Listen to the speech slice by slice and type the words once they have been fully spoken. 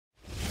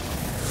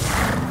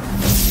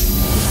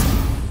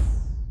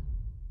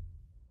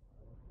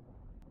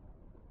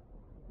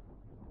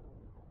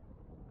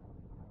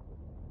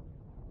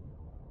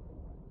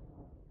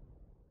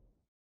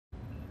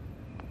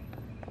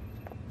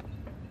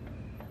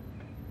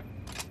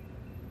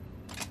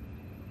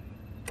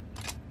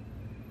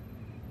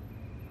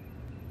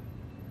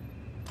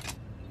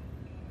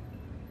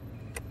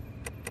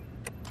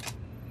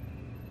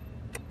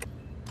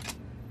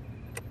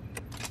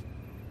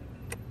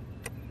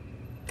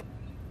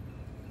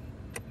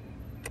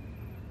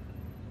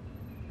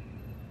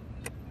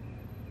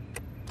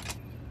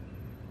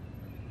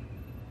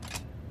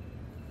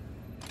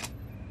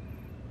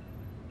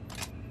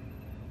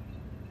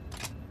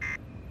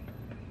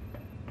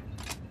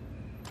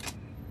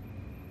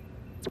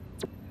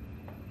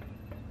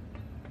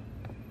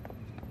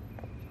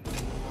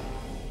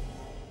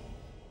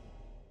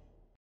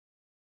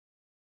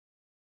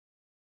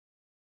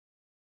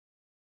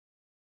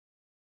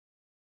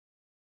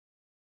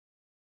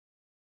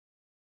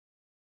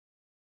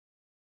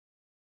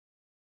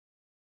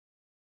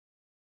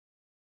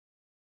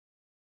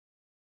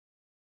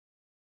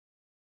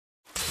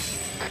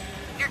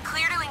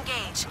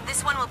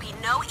This one will be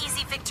no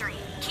easy victory.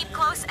 Keep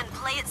close and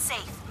play it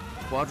safe.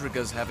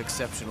 Quadrigas have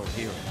exceptional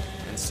hearing,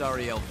 and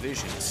SHAREL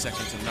vision is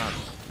second to none.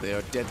 They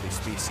are deadly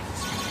species.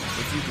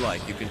 If you'd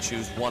like, you can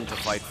choose one to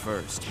fight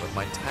first, but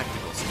my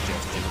tactical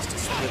suggestion is to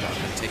split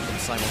up and take them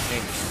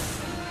simultaneously.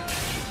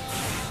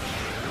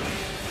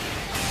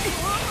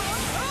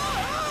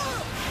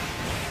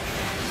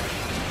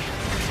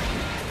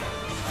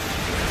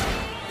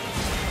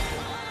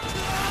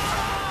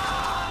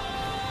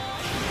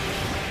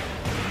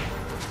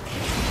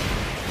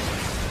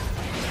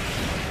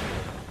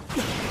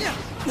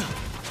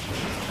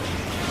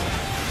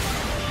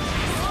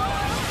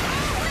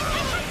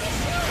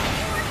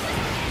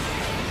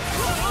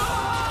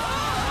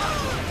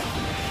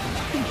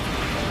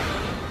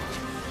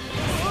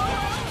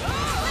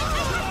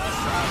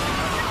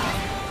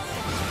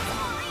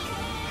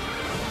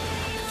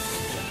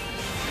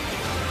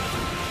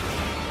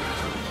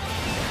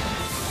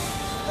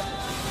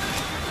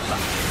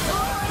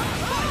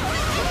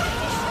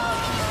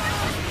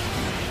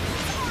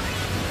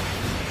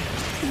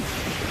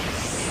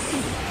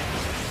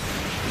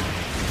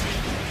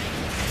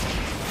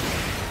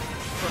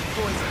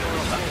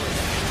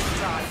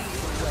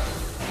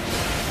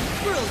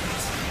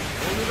 Brilliant!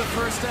 Only the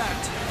first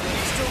act. They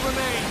still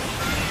remain.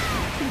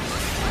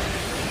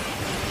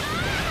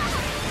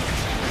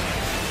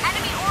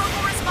 Enemy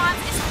orbital response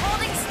is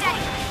holding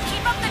steady.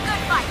 Keep up the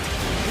good fight.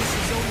 This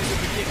is only the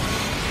beginning.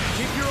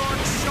 Keep your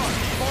arms sharp.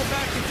 Fall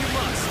back if you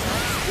must.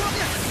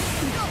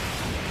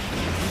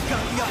 We've got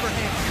the upper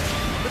hand.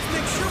 Let's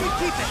make sure we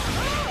keep it.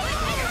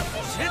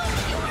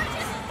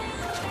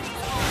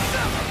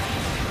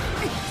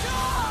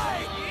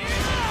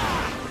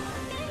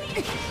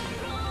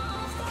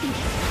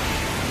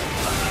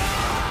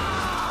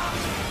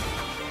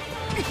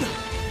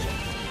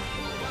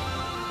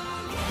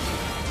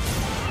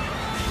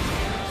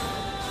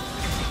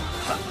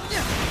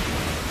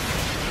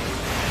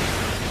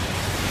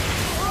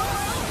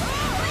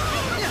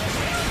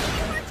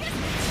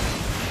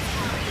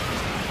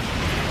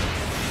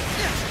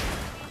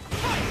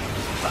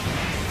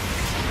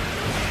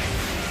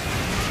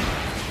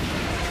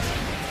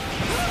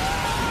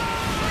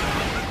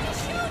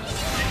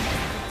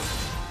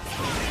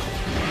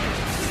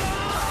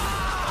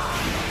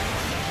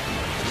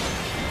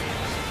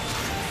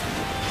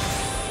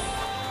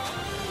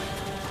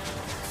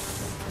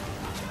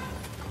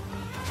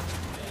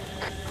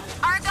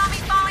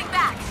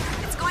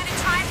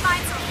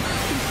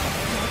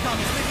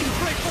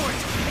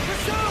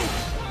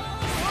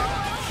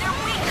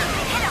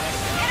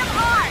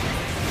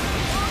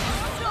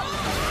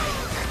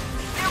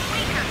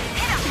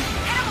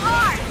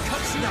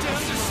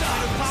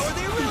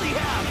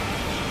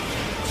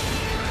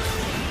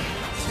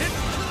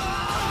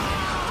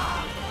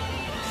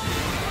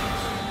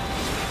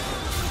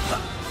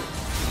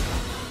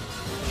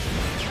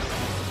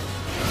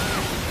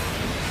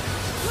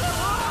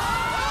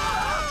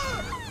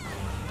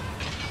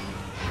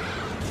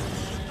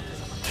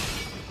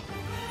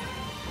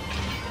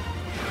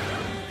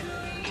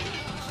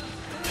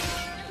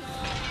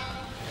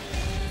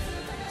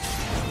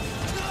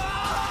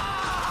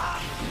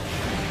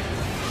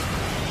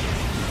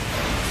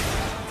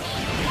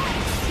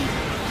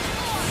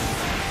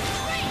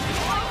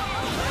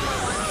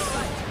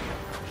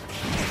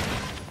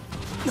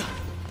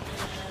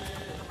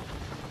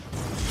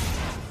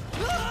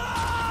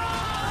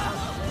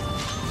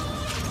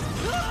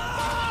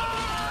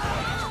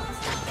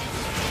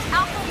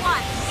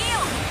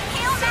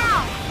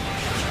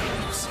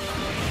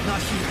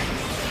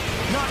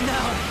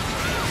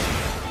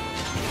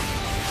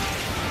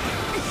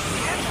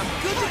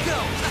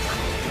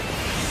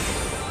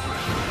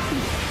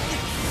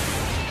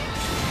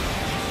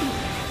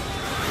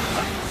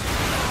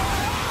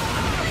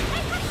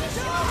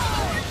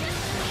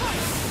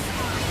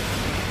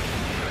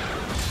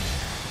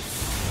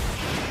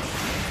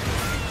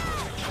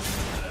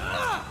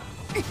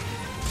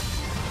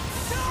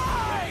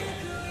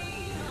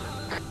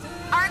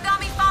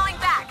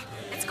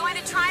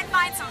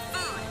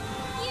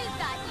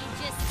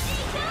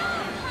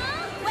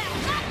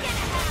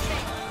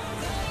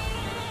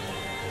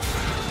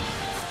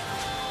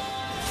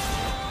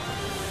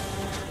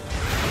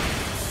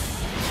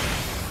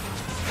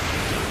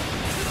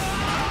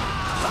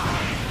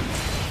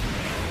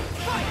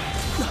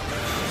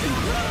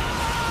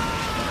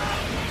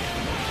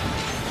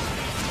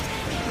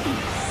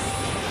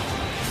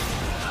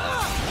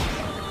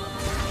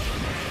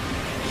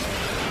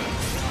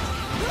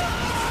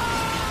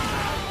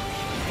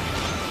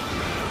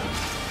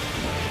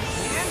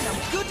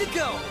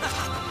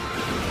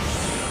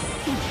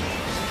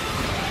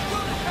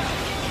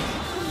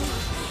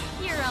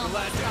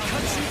 lad to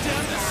cut you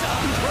down to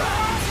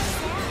size.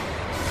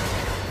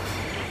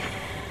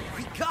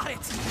 We got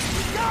it!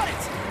 We got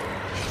it!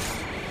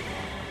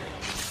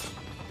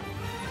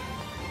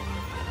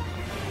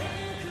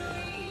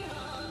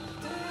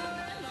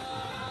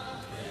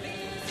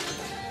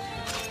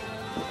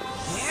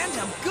 And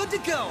I'm good to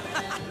go!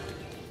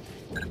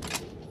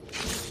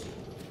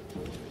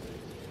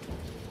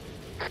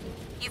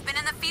 You've been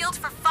in the field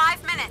for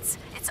 5 minutes.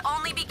 It's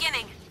only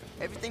beginning.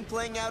 Everything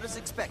playing out as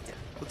expected.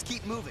 Let's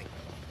keep moving.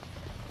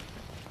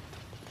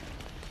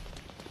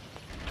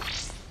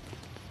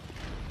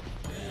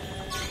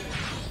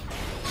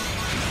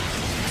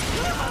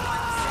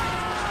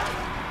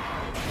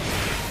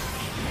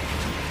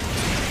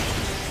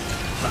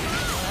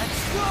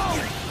 Let's go!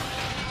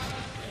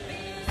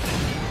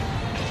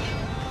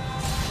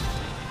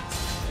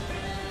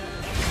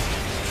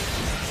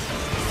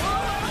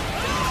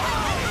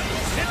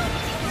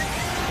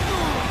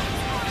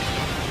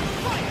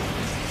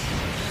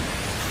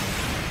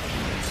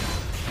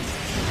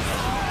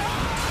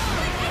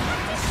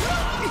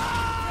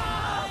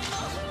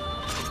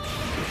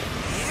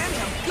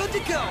 Good to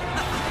go!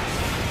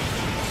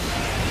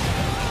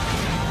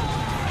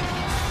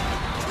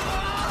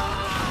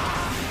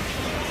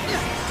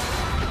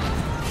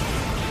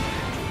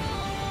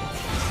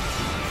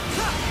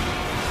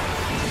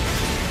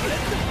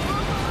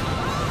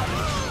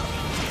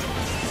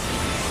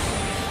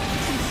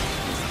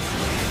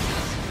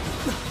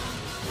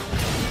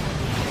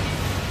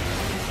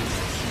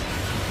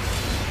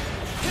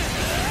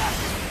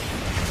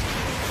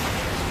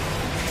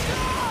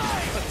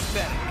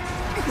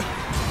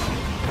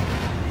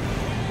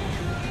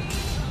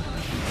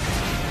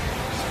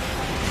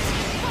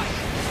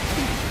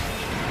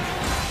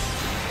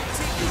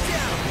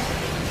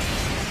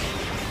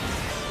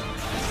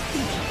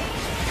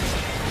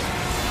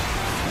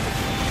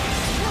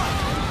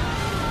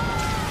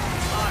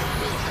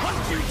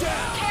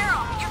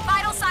 Carol, your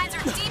vital signs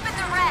are deep in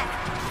the red.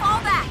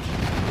 Fall back.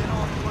 Get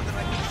on more than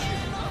I can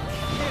shoot.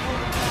 Can't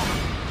hold it back.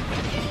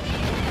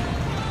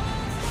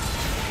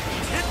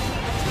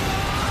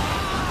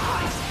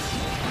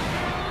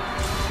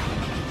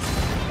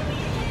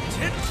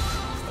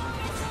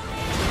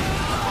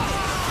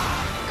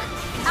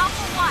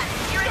 Alpha 1,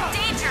 you're in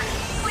danger.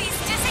 Please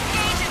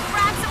disengage and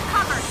grab some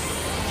cover.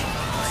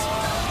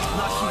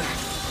 Not here.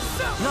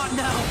 Not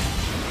now.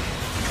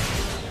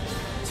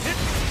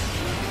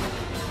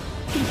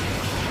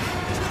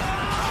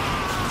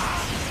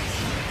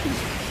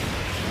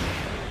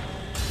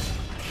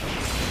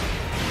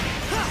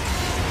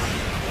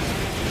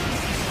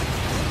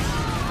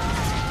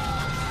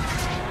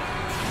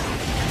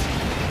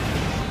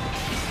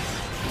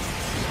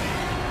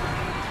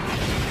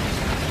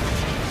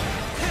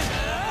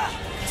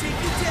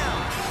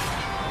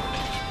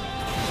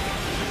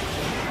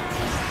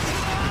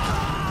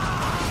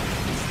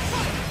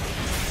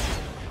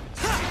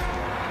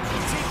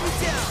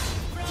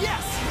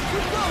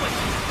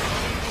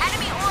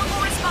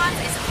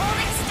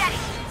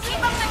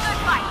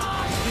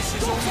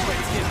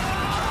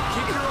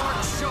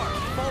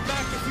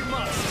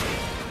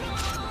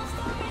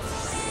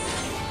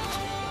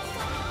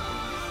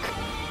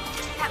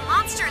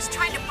 monster is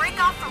trying to break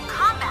off from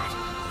combat.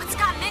 What's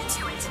gotten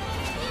into it?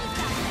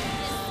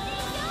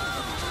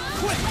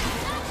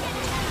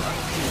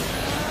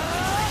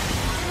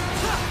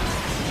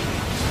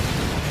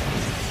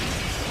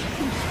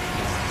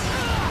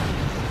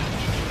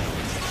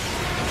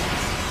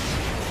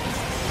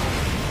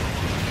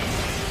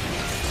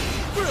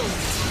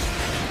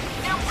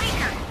 They're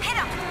weaker. Hit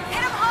him!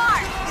 Hit him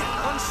hard!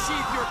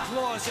 Unsheath your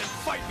claws and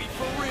fight me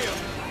for real!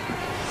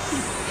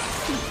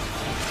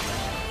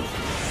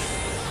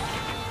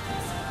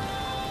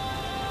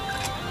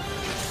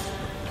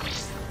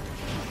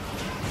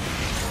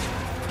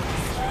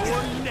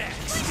 You're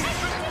next!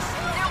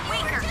 They're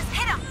weaker.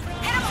 Hit him!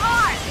 Hit him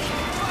hard!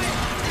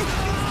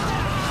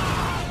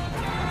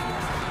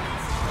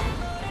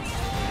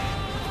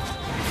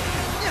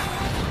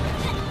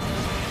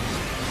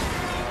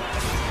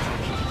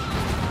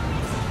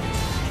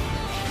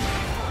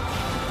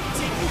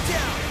 Take me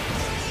down!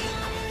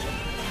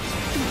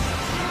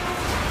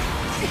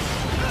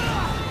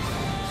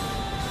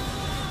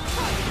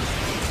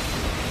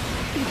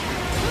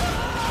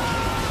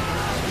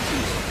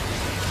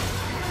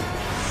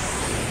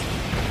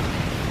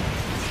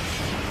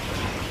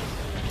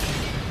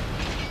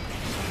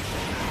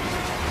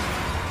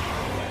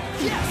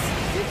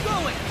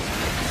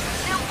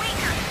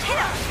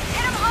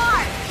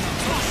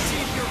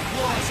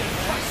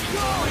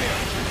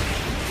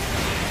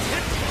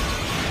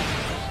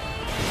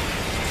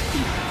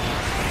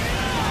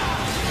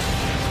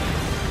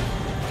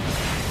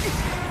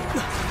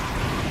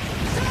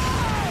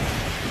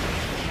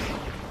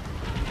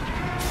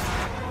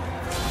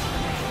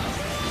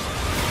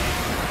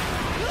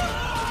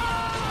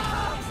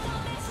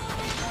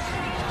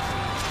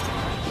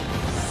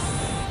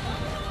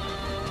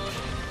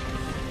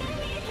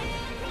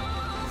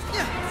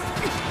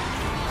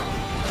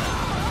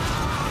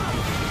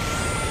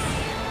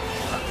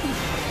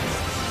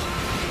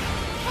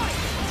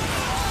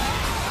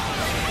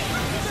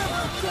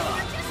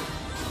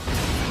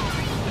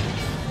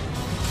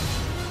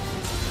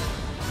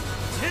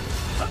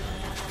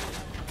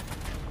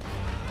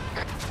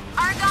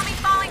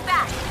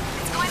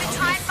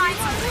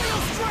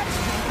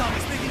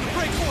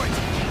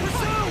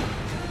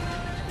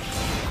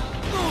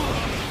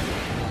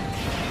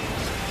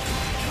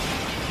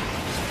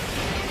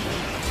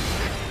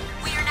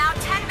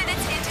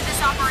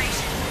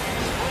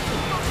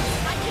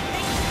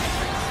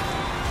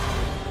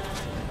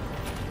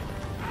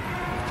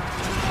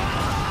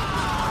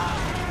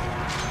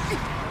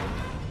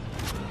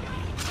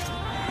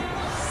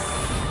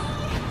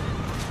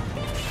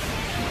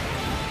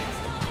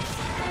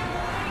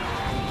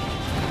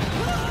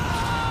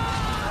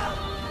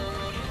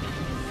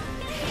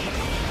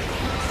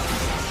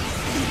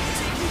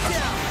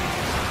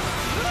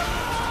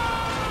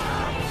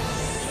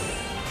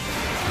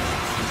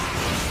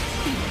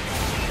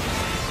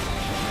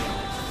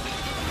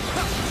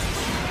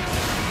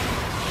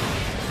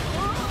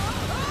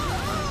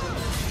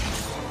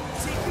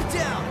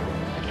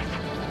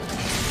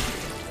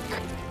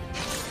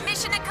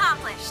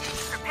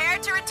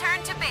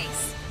 return to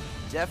base.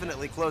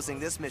 Definitely closing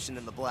this mission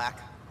in the black.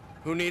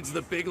 Who needs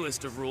the big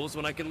list of rules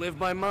when I can live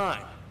by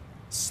mine?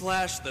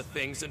 Slash the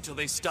things until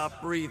they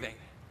stop breathing.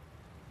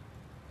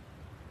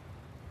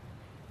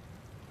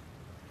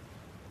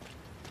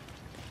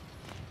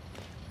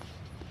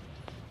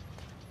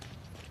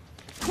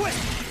 Quick!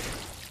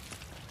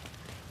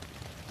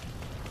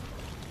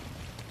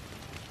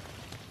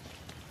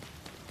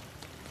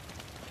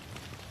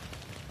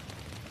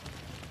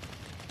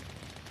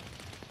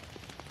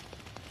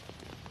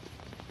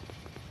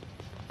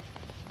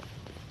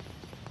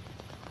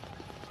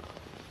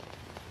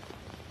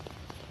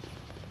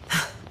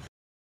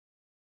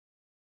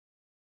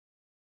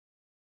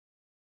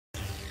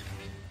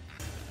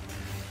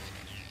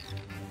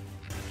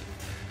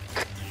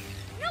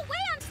 No way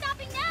I'm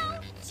stopping now!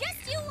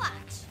 Just you watch!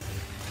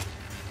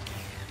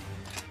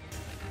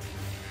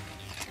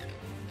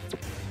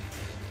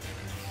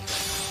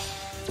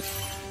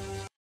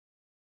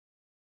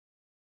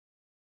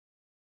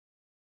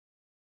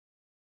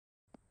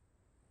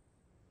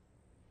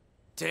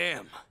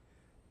 Damn.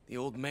 The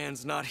old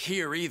man's not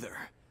here either.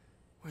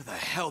 Where the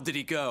hell did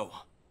he go?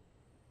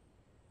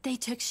 They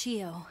took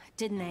Shio,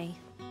 didn't they?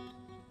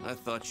 I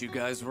thought you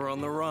guys were on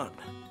the run.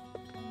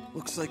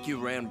 Looks like you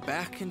ran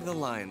back into the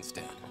lion's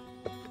den.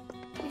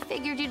 We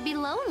figured you'd be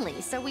lonely,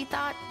 so we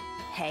thought,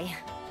 hey,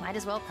 might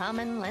as well come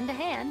and lend a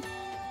hand.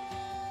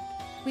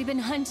 We've been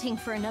hunting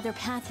for another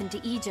path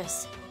into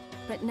Aegis,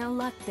 but no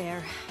luck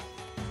there.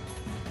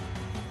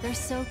 They're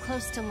so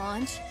close to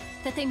launch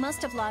that they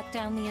must have locked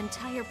down the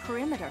entire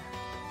perimeter.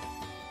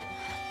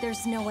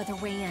 There's no other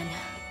way in.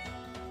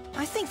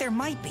 I think there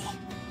might be.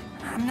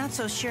 I'm not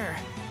so sure.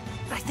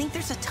 I think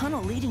there's a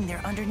tunnel leading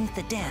there underneath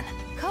the den.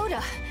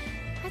 Coda,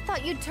 I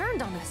thought you'd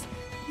turned on us.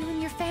 You and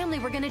your family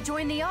were gonna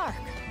join the Ark.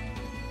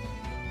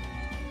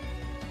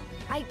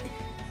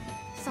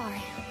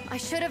 Sorry, I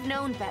should have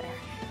known better.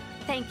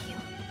 Thank you.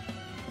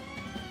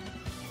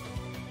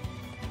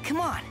 Come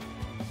on.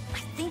 I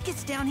think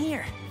it's down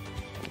here.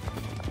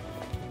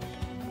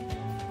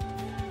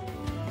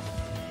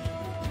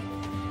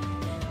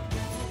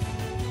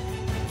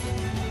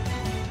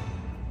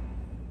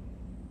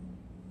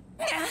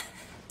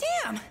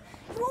 Damn!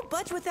 You won't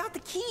budge without the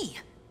key.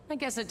 I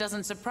guess it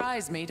doesn't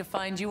surprise me to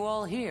find you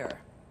all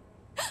here.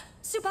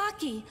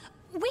 Tsubaki,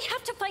 we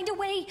have to find a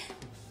way.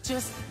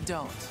 Just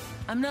don't.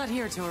 I'm not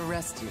here to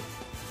arrest you.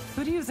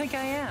 Who do you think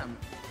I am?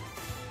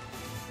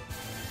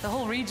 The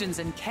whole region's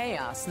in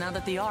chaos now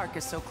that the Ark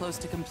is so close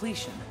to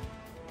completion.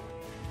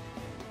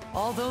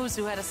 All those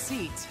who had a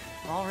seat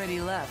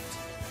already left.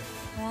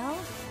 Well,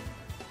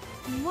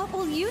 what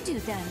will you do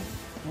then?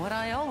 What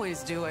I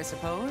always do, I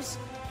suppose.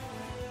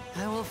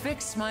 I will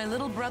fix my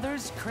little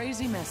brother's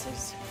crazy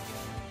messes.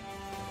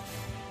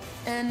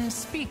 And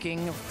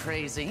speaking of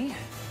crazy,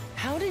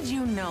 how did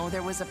you know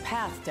there was a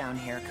path down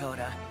here,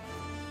 Coda?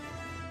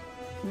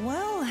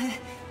 Well,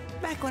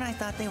 back when I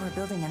thought they were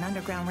building an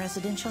underground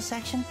residential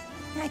section,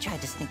 I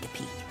tried to sneak a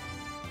peek.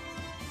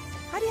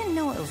 I didn't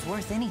know it was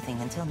worth anything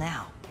until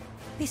now.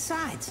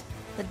 Besides,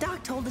 the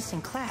doc told us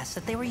in class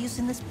that they were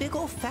using this big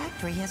old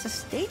factory as a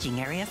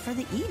staging area for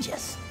the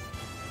Aegis.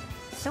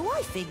 So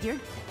I figured,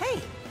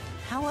 hey,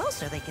 how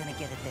else are they gonna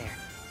get it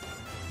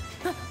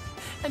there?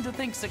 And to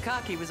think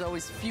Sakaki was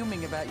always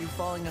fuming about you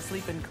falling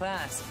asleep in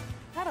class.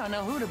 I don't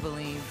know who to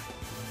believe.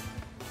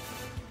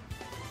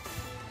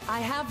 I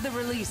have the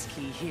release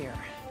key here,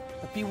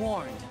 but be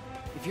warned,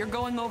 if you're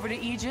going over to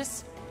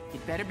Aegis,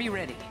 you'd better be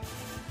ready.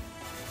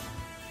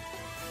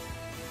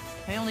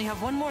 I only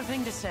have one more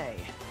thing to say.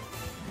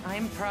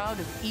 I'm proud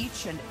of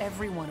each and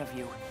every one of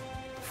you.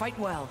 Fight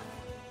well.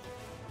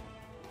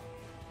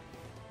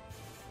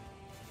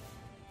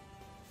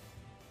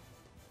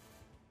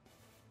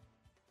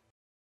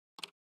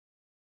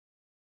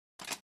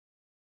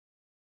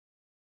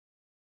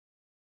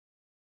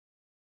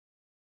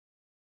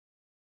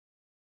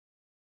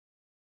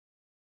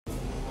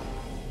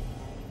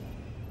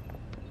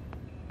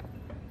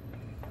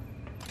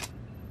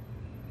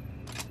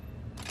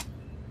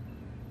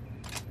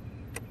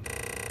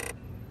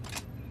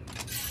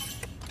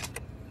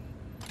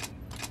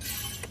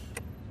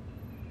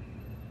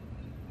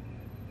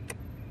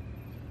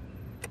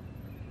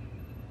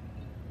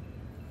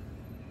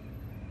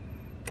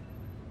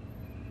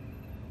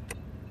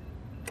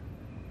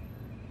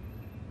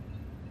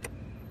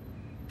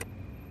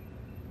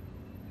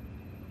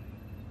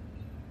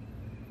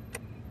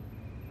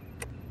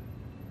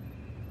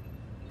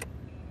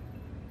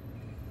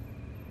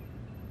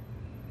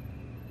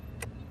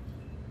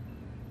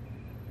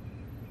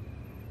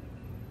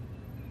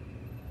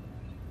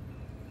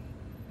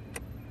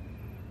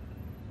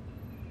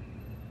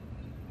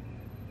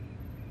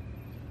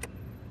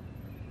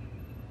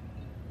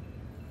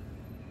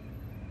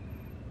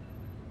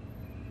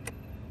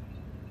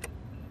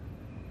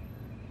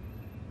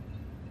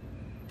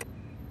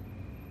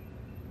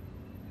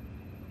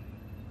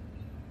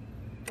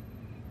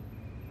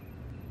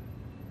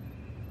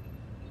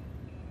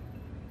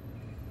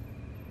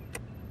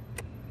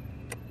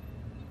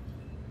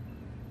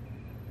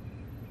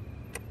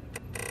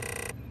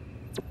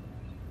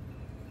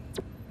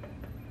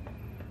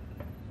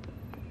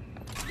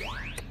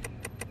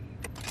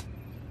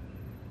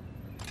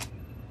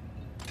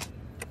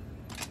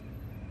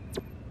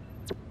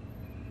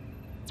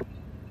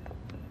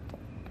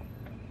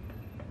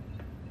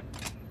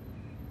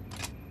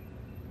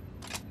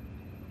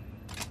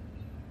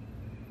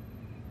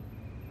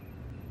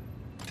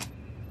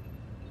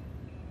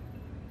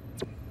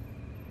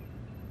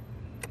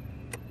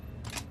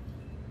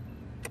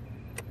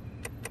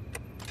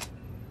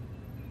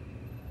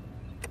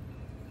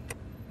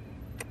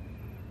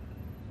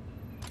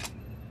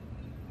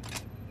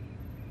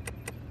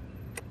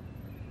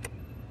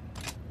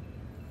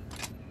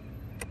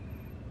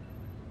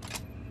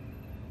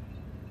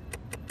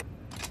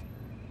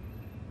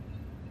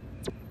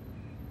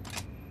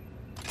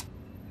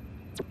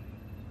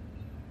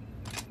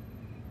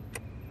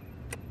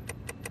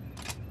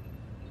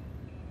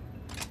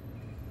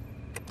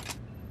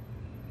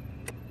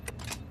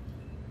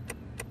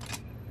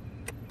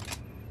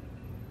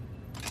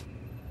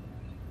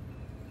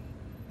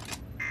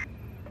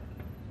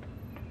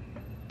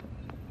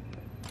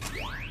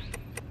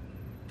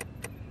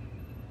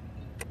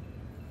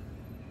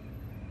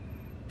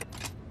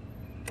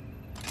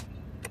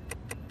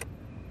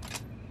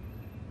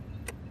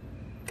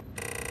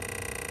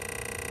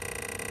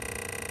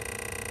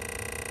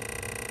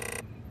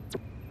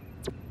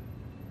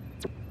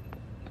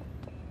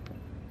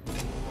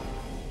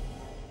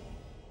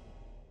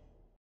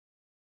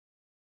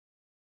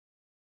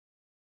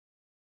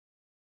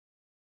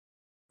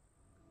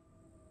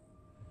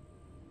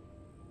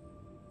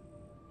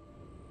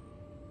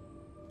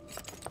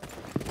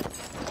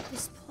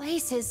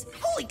 place is...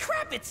 Holy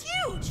crap, it's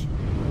huge!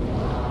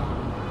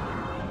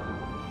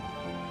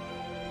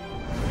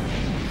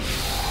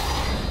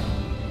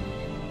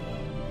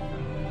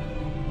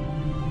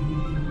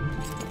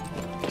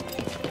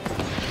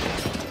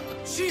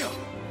 Shio!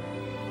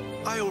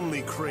 I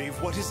only crave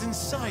what is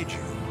inside you.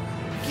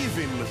 Give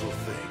in, little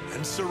thing,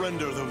 and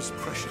surrender those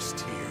precious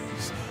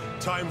tears.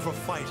 Time for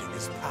fighting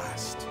is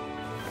past.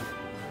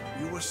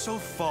 You were so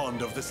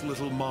fond of this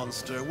little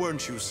monster,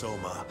 weren't you,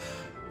 Soma?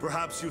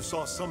 Perhaps you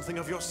saw something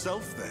of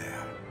yourself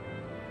there.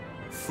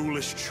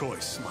 Foolish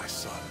choice, my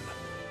son.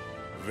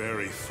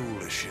 Very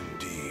foolish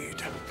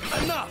indeed.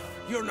 Enough!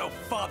 You're no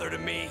father to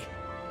me.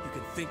 You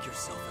can think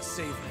yourself a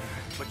savior,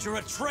 but you're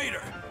a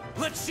traitor.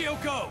 Let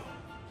Shio go!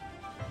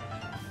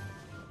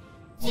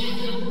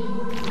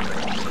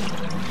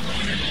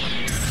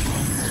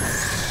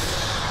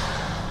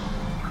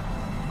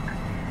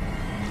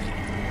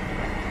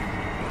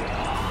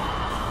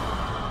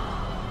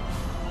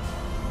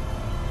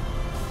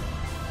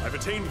 I've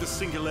attained the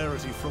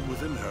singularity from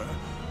within her.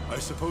 I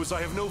suppose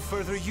I have no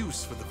further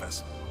use for the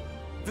vessel.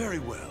 Very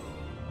well.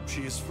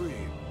 She is free.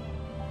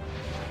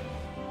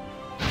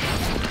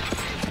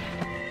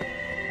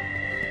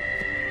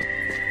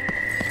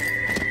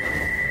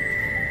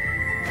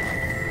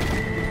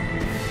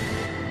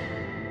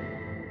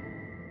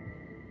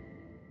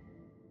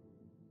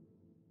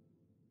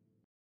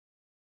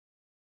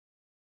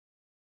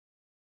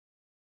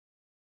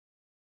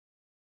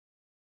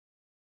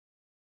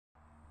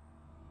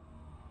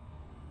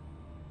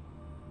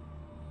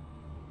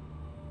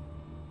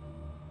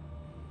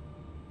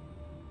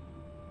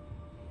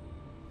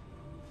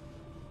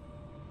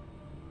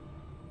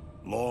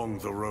 Long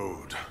the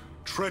road.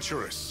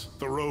 Treacherous,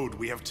 the road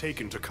we have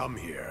taken to come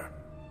here.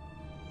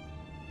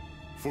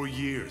 For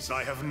years,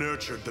 I have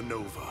nurtured the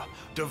Nova,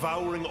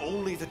 devouring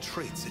only the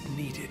traits it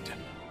needed.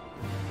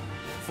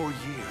 For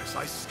years,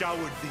 I scoured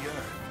the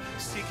Earth,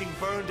 seeking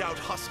burned-out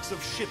husks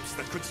of ships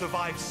that could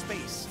survive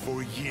space.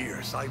 For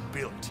years, I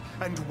built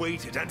and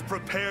waited and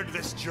prepared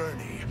this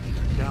journey.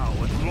 Now,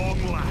 at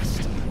long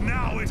last,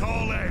 now it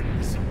all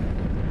ends!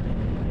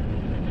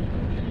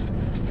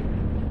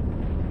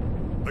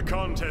 The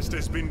contest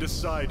has been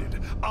decided.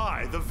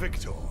 I, the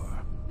victor.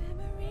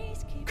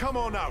 Come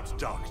on out,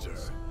 Doctor.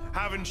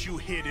 Haven't you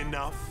hid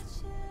enough?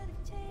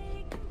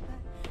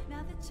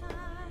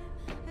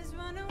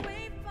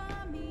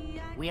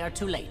 We are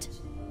too late.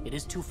 It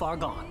is too far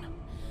gone.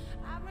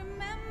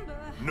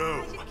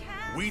 No.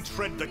 We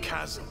tread the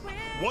chasm.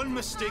 One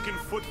mistaken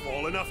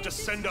footfall enough to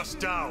send us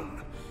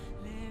down.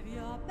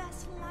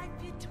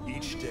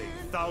 Each day,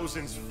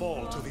 thousands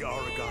fall to the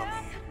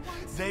Aragami.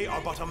 They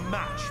are but a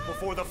match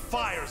before the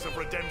fires of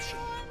redemption.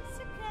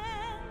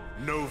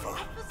 Nova,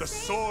 the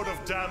sword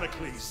of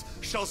Damocles,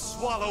 shall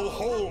swallow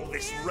whole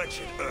this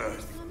wretched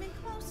earth.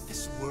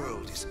 This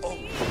world is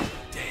already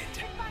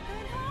dead.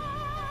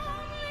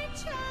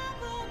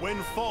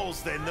 When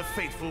falls then the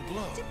fateful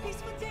blow?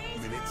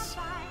 Minutes?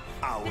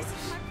 Hours?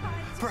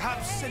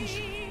 Perhaps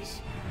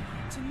centuries?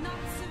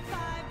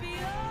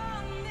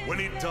 When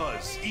it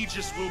does,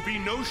 Aegis will be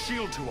no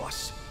shield to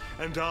us,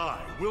 and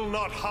I will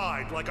not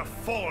hide like a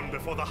fawn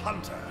before the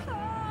hunter.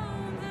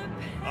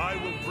 I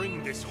will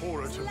bring this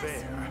horror to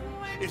bear.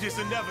 It is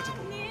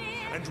inevitable,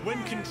 and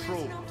when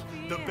controlled,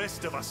 the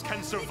best of us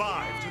can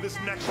survive to this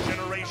next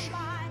generation.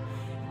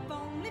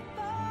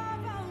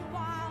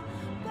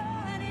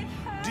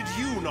 Did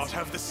you not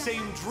have the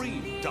same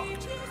dream,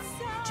 Doctor?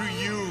 To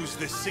use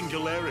this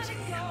singularity,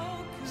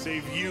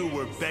 save you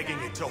were begging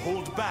it to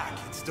hold back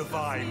its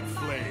divine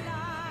flame.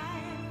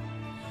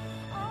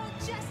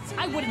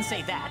 I wouldn't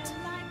say that.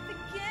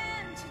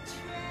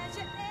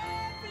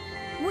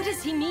 What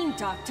does he mean,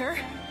 Doctor?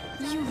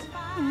 You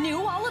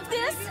knew all of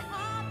this?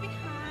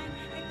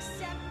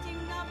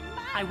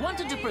 I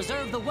wanted to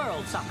preserve the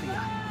world, Sakuya.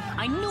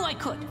 I knew I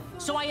could,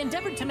 so I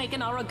endeavored to make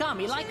an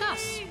Aragami like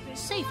us,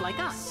 safe like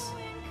us.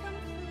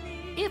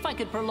 If I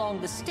could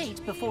prolong the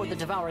state before the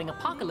devouring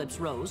apocalypse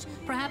rose,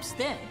 perhaps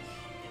then.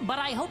 But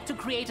I hoped to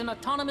create an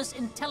autonomous,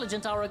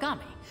 intelligent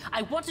Aragami.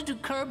 I wanted to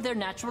curb their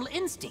natural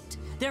instinct,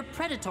 their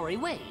predatory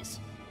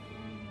ways.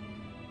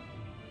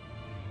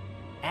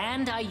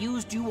 And I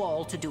used you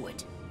all to do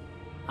it.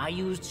 I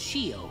used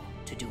Shio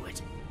to do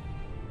it.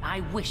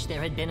 I wish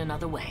there had been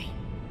another way.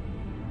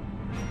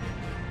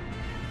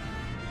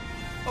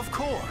 Of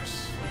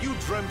course, you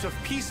dreamt of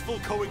peaceful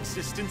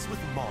coexistence with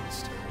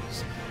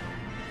monsters.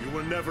 You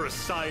were never a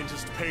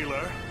scientist,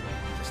 Paler.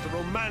 Just a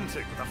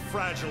romantic with a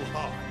fragile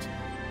heart.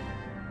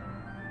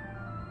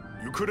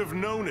 You could have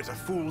known it a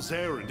fool's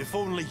errand if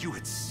only you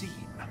had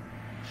seen.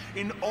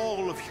 In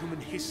all of human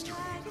history,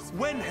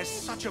 when has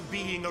such a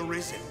being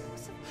arisen?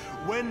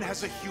 When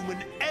has a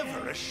human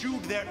ever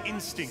eschewed their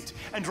instinct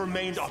and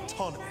remained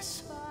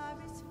autonomous?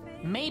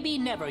 Maybe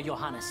never,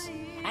 Johannes.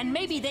 And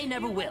maybe they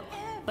never will.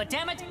 But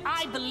damn it,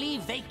 I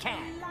believe they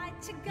can.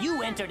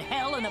 You entered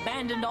hell and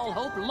abandoned all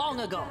hope long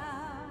ago.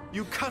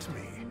 You cut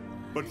me,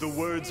 but the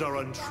words are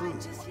untrue.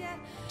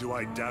 Do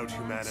I doubt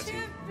humanity?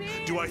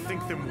 Do I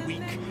think them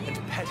weak and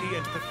petty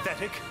and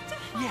pathetic?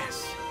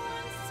 Yes.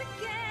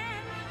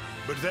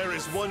 But there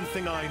is one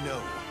thing I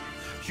know.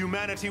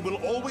 Humanity will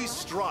always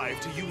strive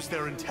to use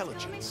their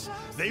intelligence.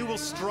 They will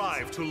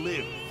strive to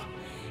live.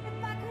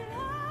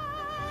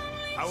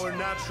 Our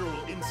natural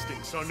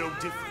instincts are no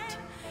different.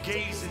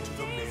 Gaze into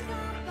the mirror.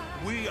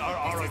 We are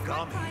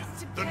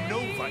origami, the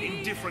Nova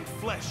in different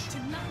flesh.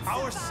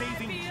 Our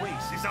saving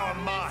grace is our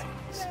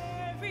minds.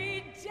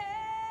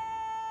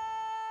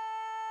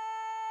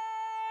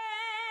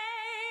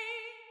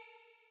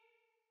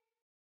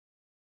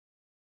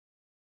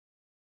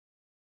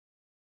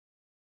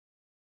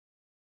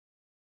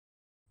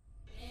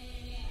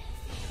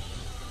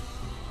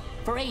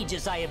 For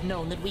ages I have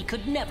known that we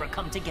could never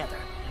come together.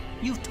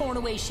 You've torn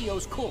away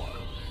Shio's core.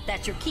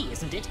 That's your key,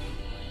 isn't it?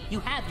 You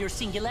have your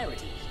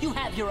singularity. You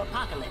have your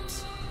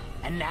apocalypse.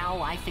 And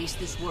now I face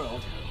this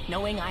world,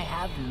 knowing I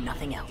have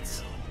nothing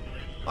else.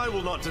 I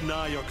will not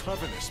deny your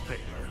cleverness,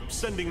 Paler,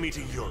 sending me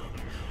to Europe.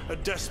 A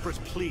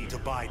desperate plea to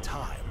buy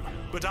time.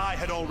 But I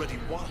had already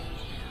won.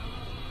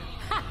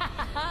 Ha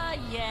ha ha,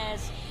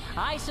 yes.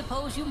 I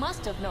suppose you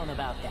must have known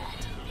about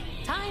that.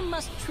 Time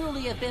must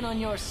truly have been on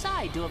your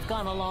side to have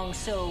gone along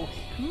so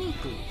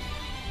neatly.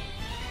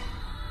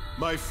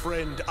 My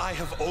friend, I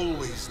have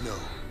always known.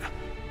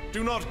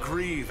 Do not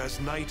grieve as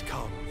night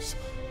comes.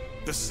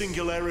 The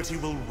singularity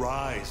will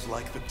rise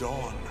like the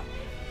dawn.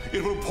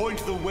 It will point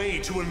the way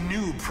to a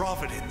new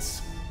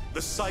providence.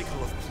 The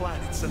cycle of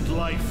planets and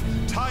life,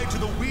 tied to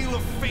the wheel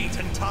of fate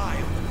and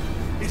time.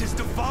 It is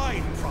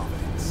divine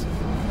providence.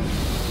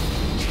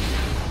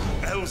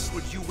 Who else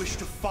would you wish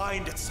to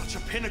find at such a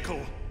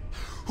pinnacle?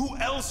 Who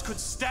else could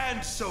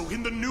stand so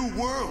in the new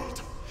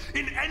world?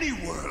 In any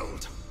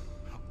world?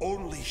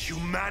 Only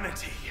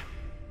humanity.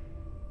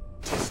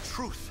 'Tis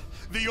truth,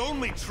 the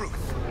only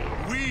truth.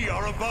 We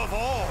are above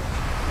all.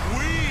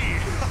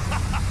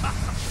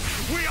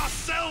 We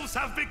ourselves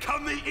have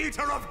become the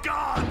eater of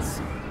gods!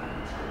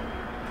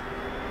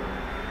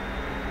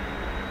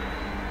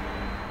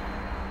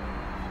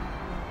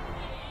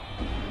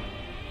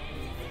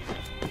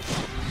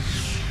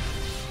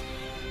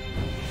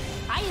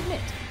 I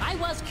admit, I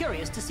was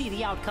curious to see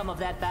the outcome of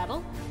that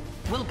battle.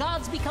 Will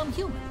gods become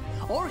human,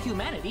 or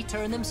humanity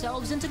turn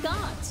themselves into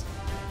gods?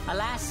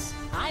 Alas,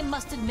 I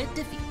must admit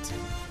defeat.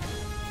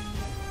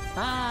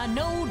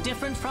 No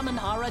different from an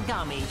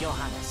origami,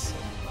 Johannes.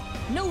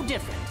 No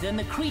different than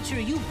the creature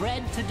you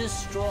bred to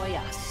destroy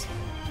us.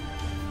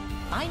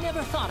 I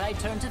never thought I'd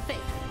turn to faith.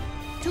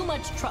 Too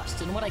much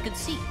trust in what I could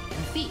see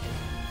and feel.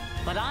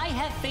 But I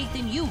have faith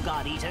in you,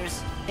 God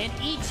Eaters, in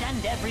each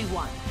and every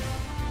one.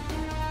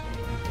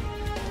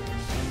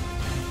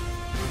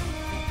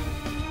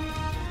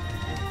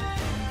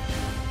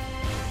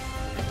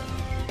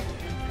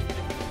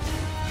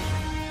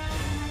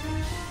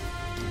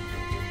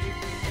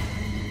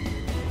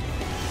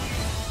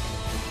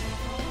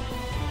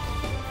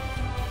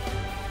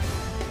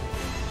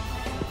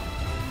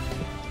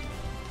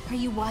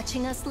 Are you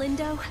watching us,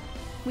 Lindo?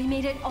 We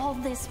made it all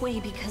this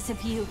way because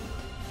of you.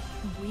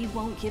 We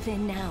won't give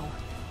in now.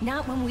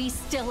 Not when we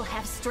still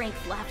have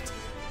strength left.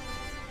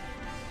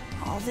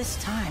 All this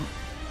time,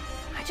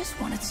 I just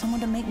wanted someone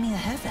to make me a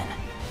heaven.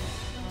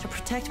 To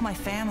protect my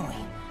family.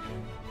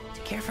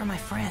 To care for my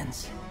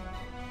friends.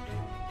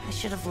 I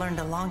should have learned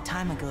a long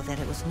time ago that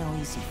it was no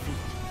easy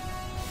feat.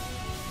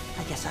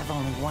 I guess I've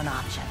only one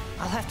option.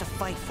 I'll have to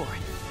fight for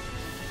it.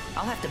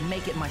 I'll have to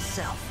make it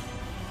myself.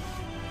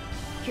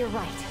 You're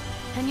right.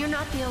 And you're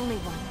not the only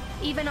one.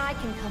 Even I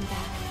can come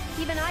back.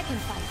 Even I can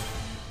fight.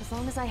 As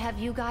long as I have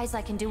you guys,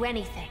 I can do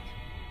anything.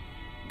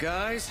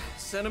 Guys,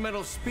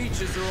 sentimental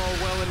speeches are all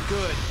well and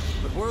good,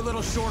 but we're a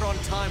little short on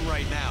time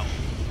right now.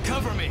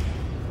 Cover me!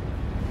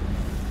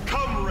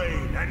 Come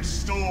rain and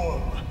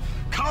storm!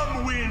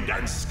 Come wind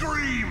and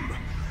scream!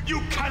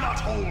 You cannot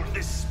hold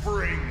this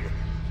spring!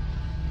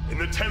 In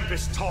the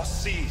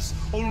tempest-tossed seas,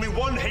 only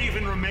one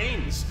haven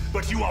remains,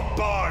 but you are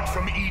barred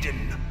from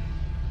Eden.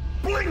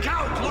 Blink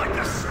out like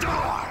the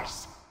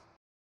stars!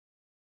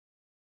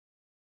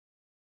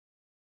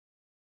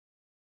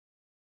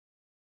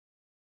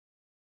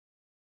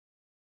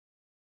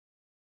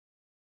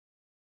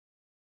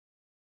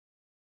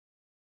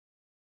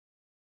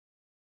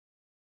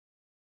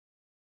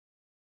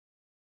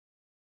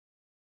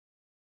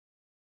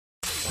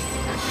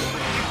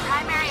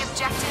 Primary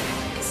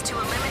objective is to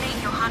eliminate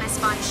Johannes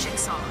von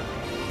Schicksal.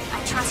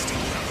 I trust in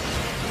you.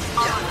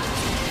 All of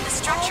you. The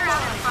structure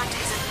out in front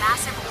is a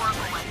massive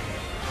oracle one,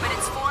 but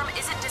its form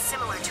isn't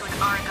dissimilar to an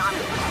origami.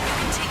 You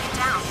can take it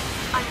down.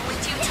 I'm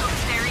with you till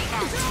the very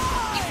end.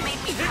 You've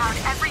made me proud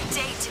every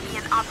day to be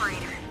an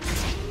operator.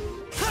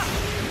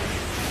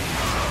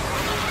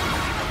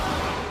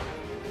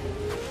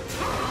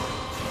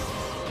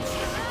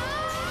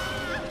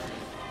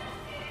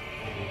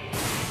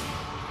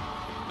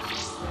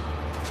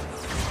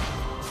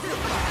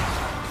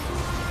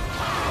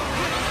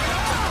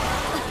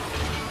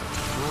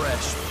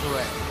 Fresh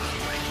breath.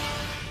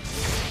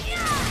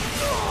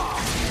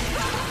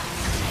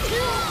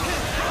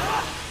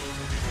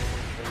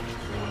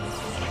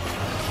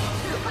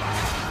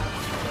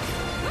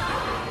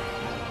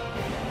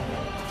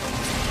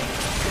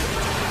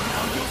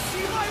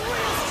 See my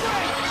real strength!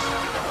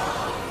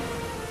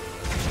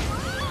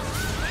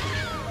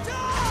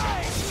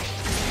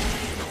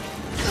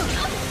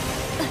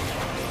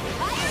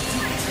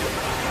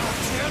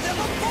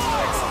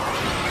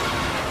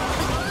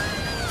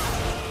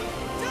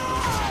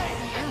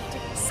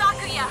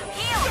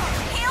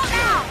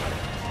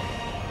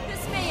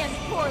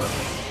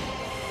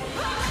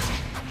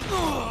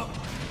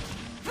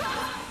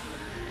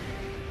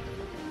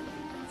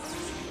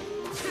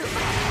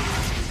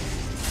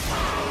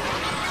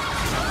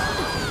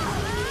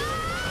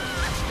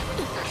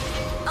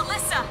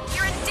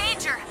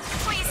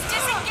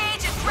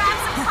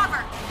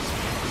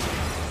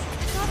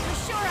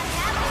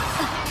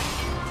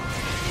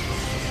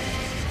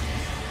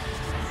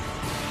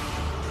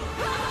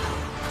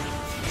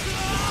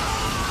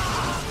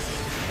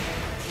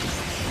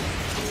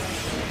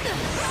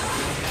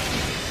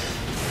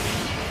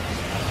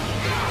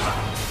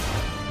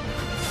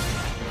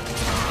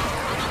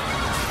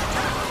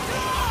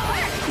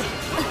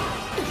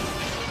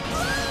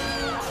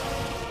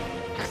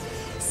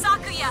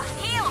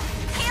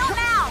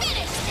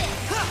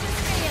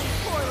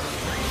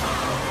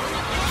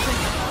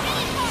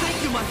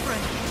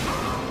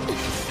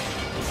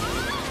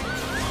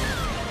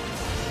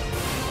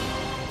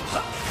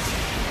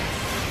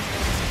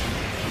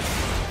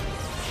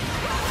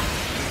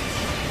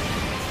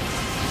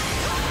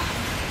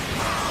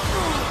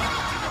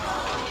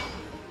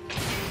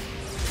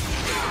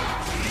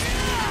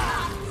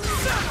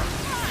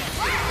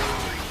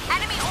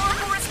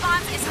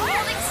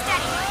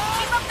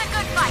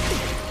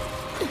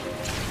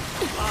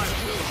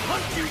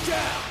 you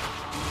down!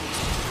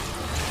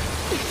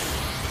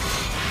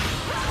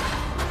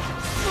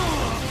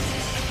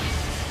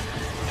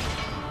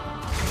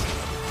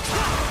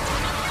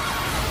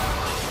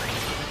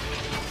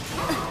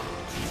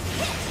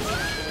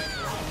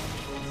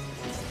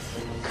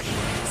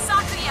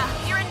 Sakuya,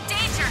 you're in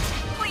danger!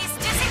 Please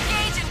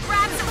disengage and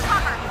grab some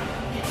cover!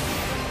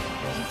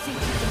 You think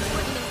you can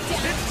bring me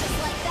down just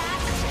like that?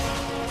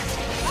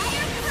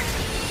 Fire free!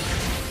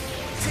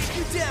 Take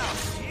you down!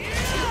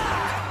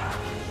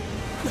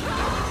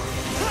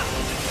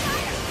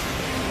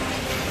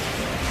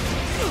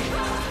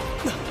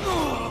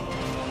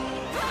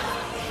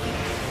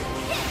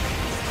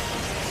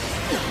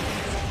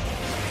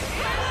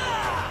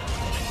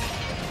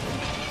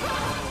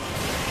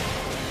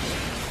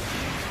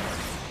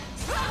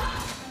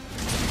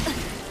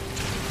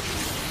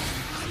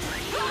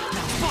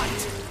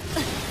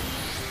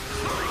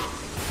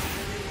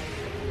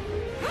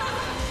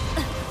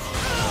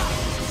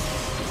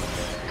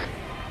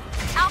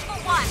 Alpha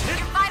 1,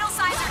 your vital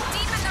signs are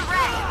deep in the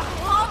red!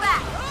 Fall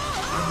back!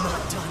 I'm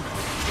not done.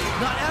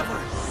 Not ever!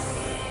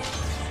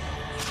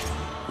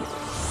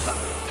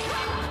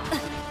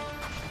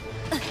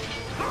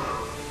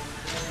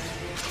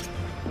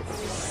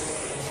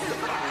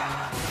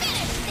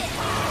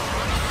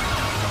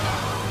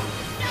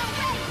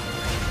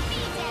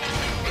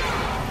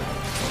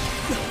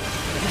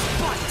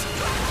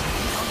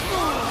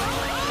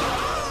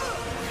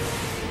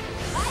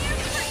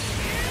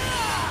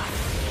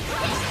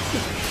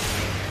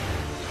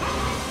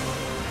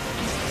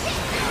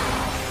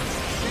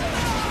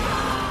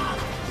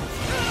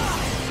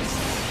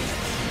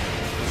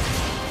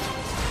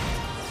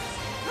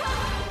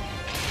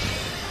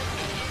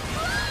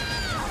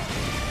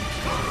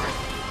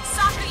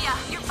 Sakuya,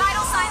 your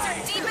vital signs are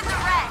deep in the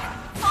red!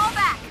 Fall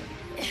back!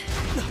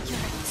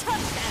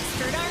 Tough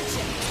bastard, aren't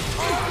you?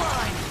 All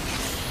mine!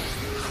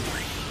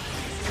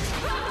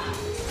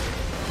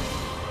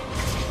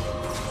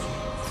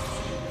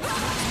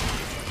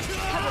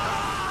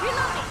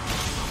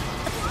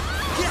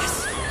 Yes!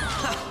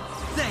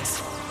 Thanks.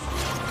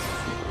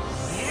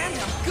 And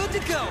I'm good to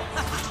go.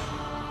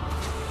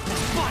 Now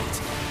fight!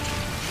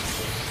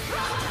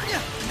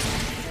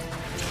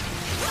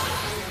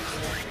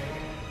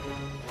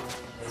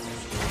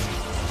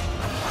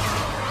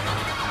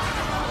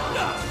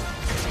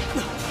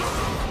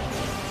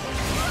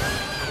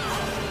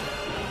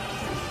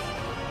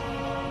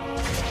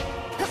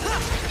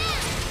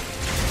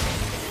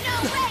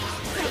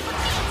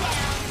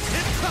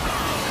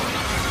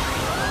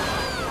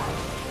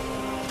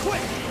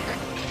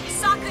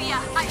 Sakuya,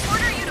 I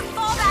order you to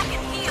fall back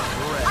and heal!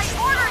 I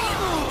order you!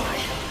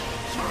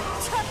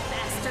 Tough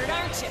bastard,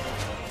 aren't you?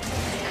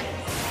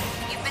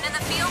 You've been in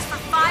the field for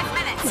 5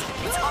 minutes.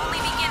 It's only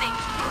beginning.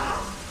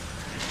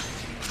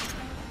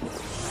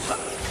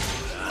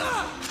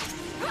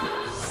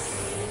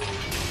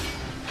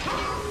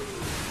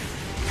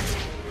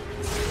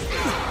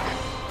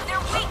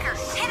 They're weaker.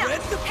 Hit him!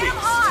 Spread the Hit him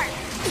beast. hard!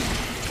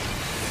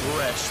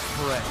 Fresh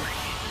prey.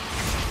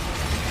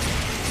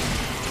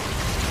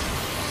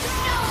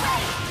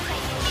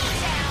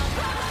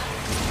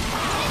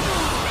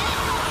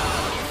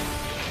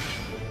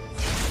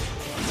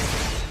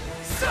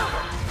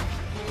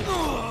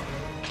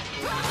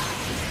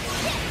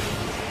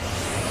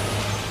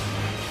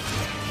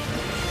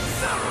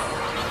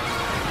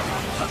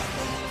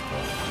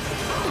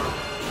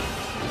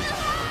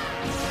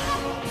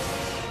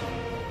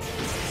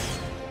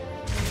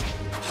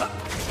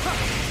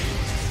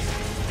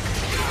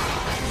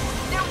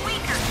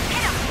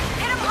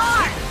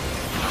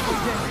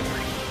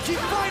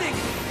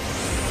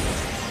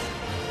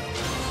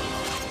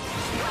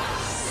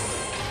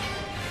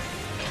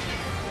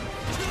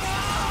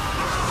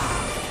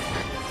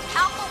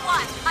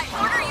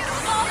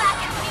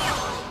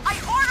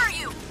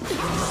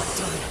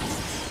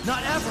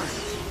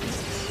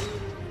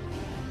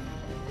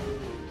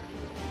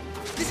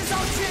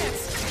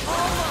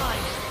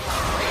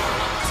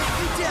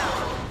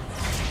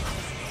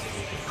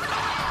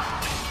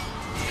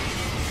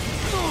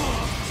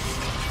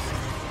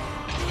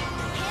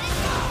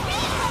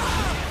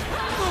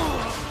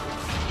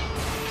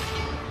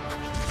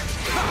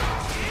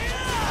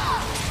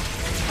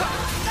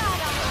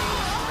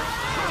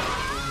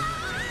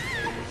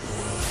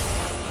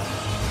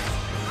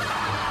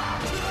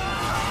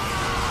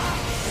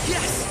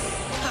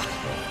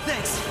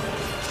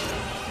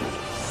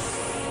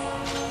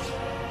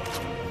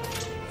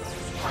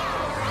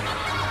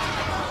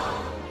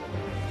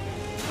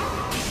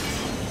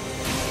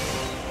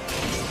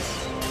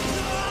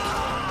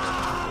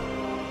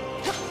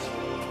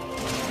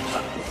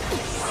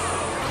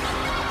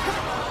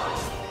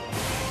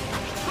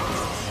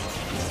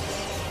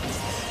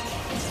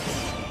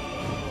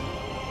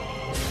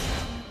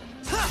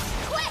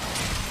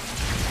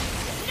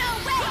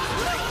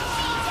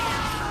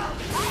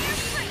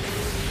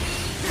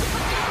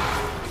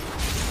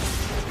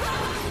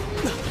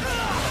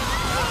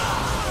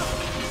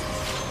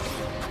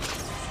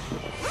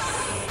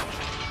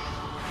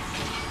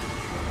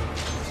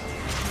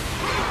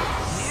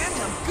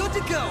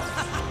 go!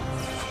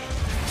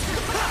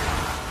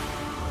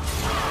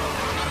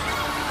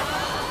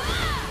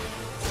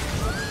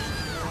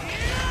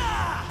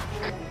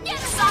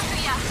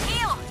 Sakuya,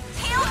 heal!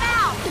 Heal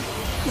now!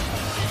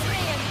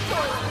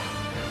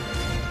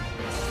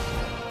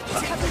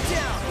 Take her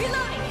down!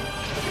 Reloading!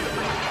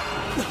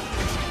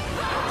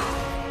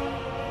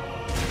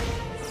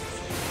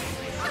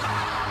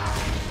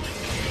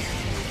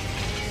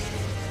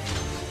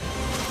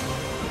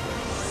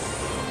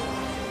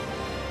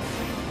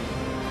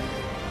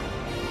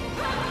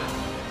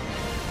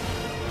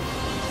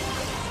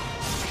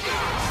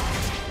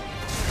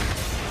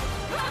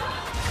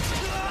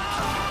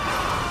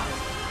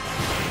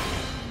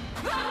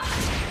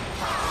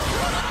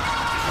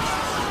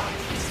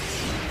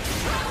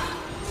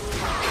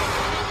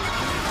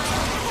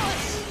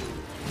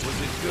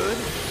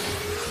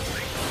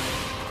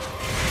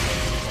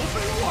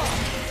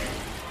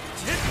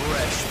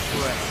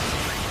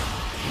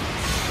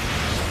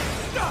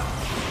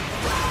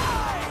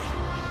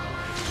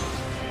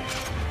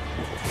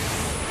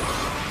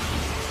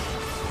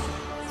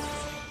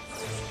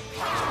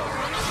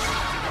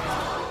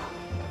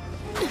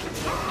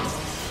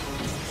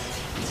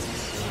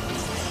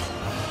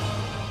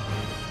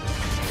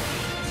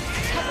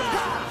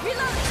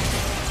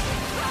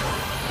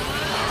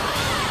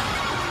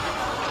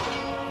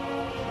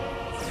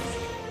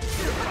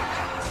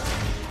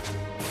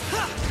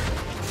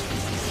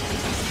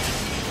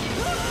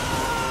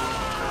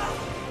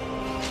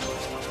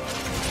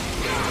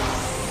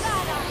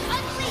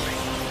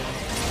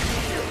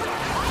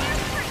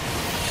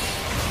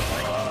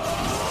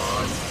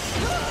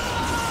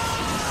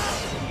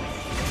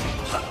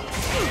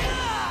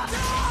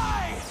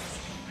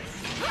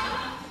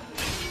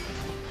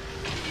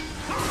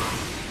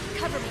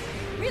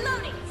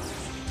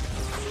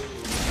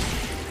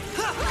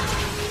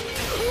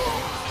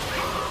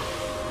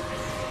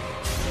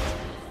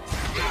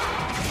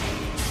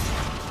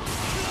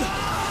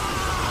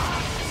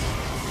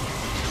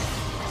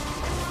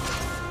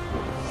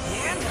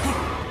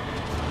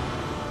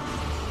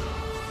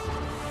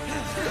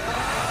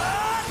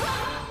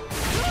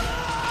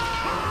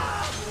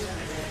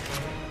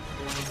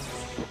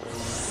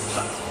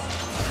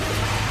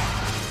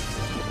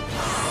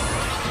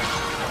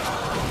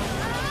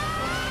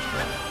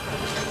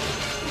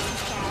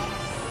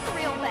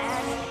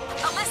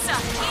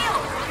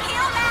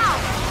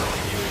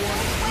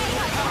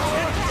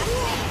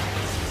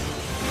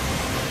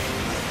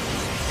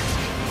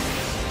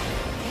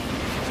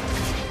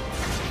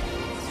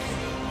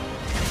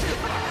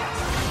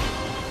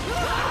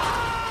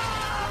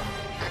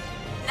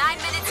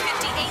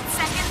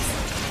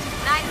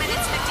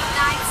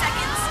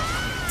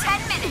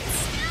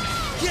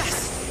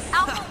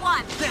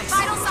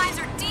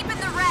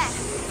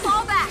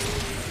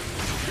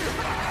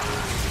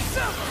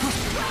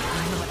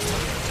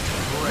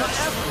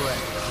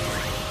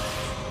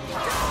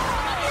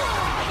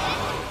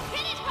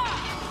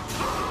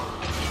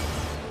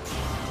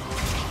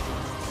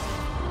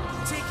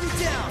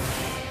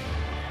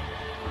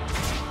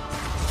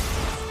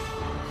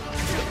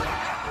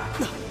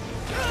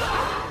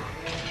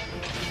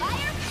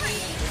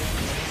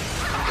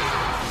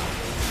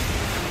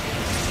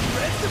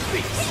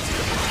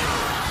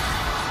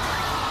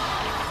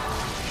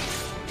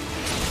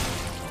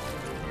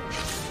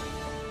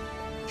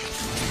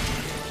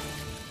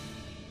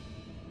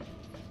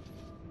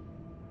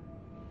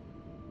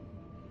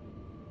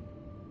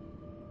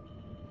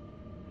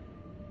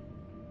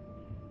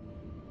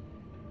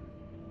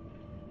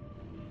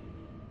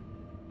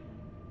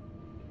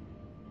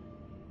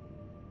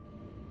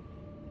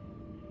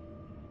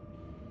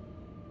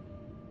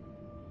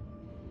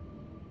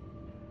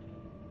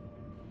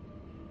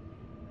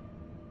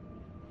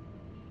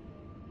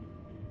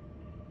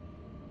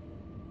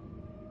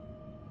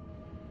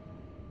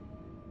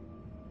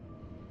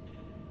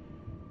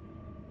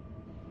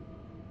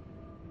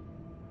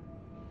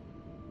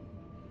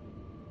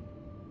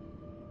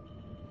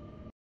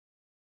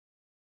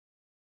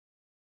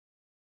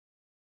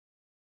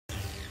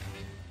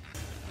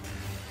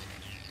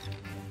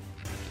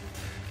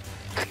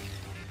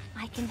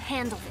 I can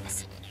handle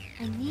this.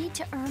 I need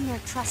to earn their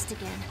trust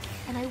again,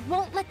 and I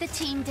won't let the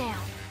team down.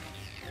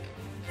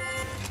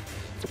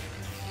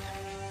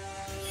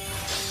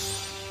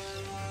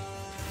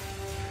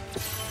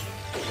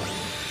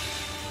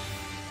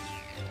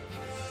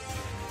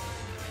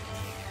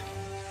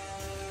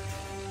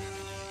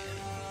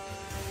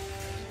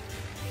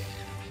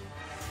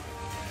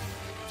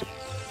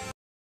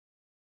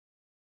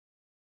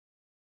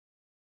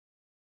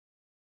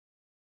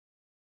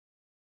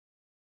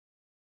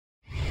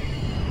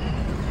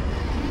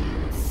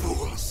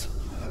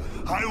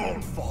 I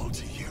won't fall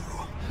to you.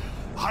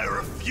 I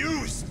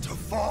refuse to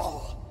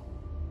fall.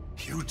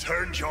 You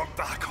turned your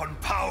back on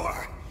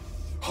power,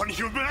 on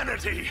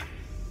humanity.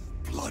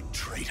 Blood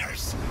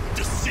traitors,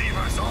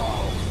 deceivers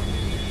all.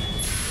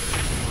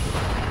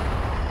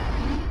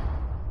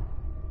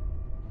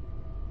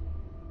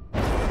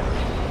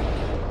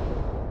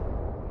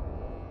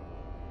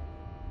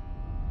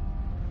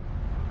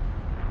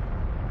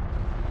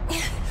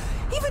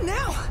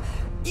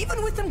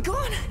 Even with them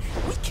gone,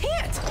 we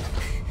can't!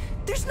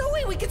 There's no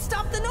way we could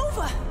stop the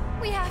Nova!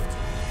 We have to.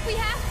 We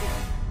have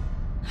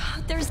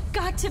to. There's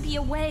got to be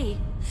a way.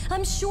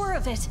 I'm sure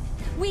of it.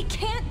 We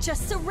can't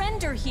just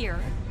surrender here.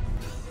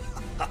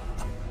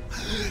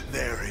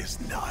 There is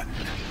none.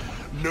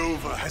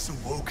 Nova has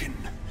awoken.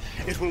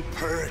 It will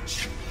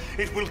purge.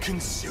 It will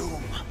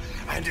consume.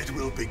 And it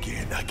will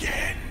begin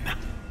again.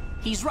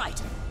 He's right.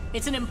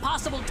 It's an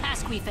impossible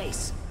task we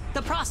face.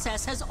 The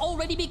process has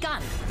already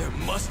begun. There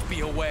must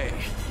be a way.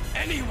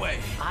 Any way.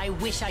 I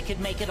wish I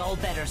could make it all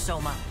better,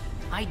 Soma.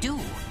 I do.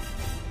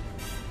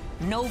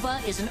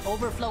 Nova is an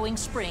overflowing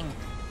spring.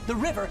 The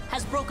river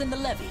has broken the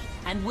levee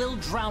and will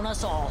drown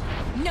us all.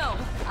 No,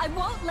 I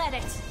won't let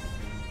it.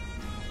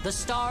 The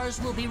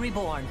stars will be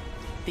reborn.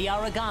 The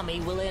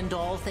origami will end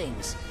all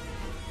things.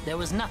 There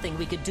was nothing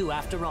we could do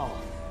after all,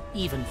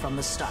 even from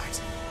the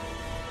start.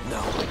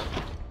 No.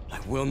 I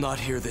will not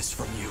hear this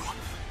from you.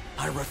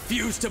 I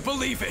refuse to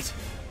believe it!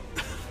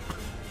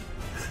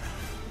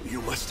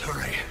 You must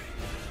hurry.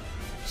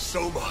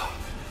 Soma,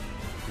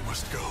 you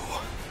must go.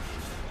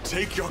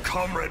 Take your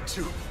comrade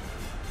to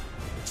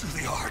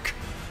the Ark.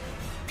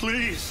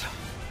 Please,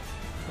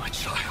 my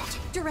child.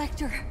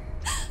 Director.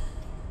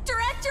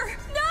 Director,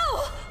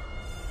 no!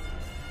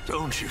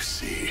 Don't you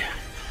see?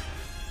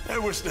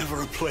 There was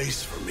never a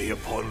place for me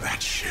upon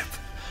that ship.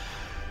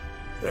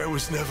 There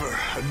was never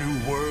a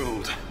new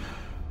world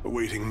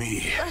awaiting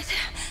me. But...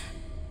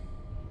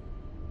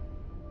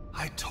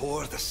 I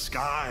tore the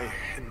sky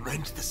and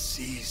rent the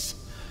seas.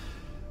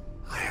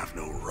 I have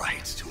no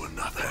right to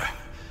another.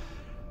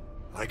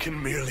 I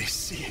can merely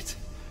see it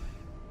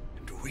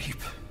and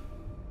weep.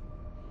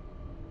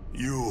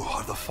 You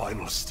are the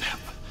final step,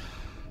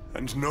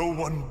 and no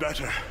one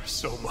better,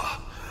 Soma.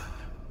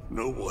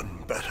 No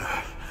one better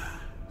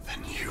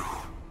than you.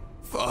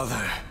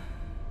 Father.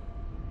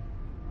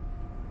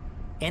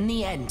 In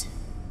the end,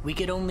 we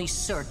could only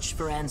search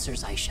for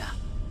answers, Aisha.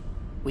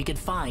 We could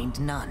find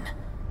none.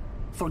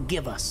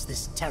 Forgive us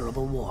this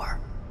terrible war.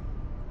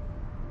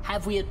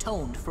 Have we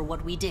atoned for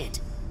what we did?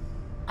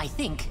 I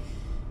think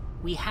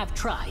we have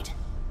tried.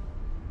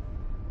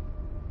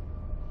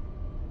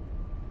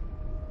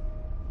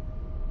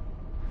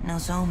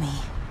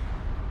 Nozomi.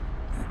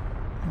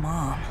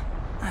 Mom,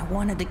 I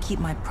wanted to keep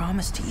my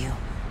promise to you.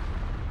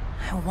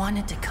 I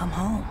wanted to come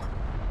home.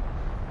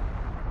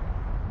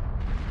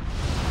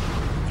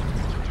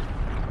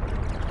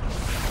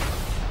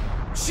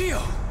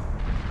 Shio!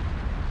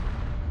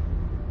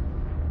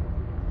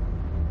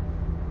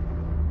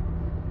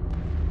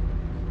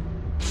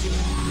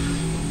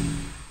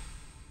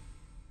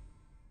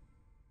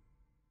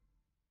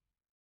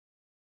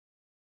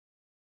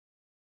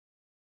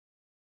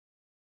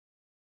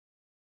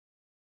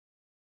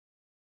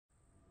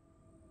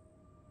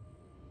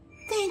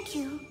 Thank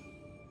you.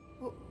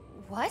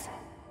 What?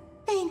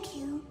 Thank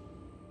you.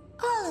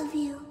 All of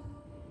you.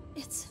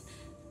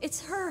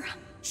 It's her.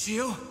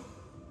 Shio?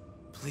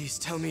 Please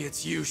tell me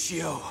it's you,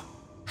 Shio.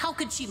 How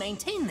could she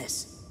maintain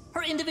this?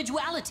 Her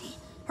individuality,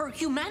 her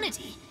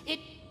humanity,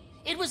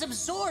 it was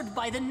absorbed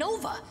by the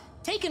Nova.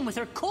 Taken with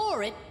her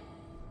core,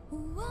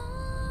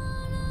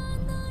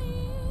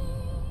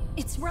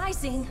 It's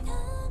rising.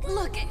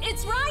 Look,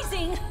 it's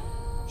rising!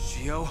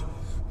 Shio,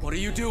 what are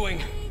you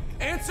doing?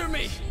 Answer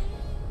me!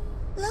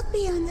 Look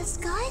beyond the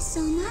sky,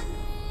 Soma.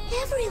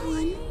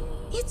 Everyone.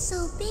 It's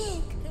so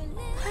big.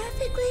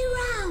 Perfectly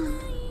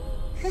round.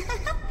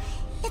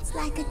 It's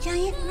like a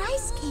giant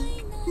rice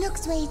cake.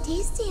 Looks way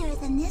tastier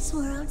than this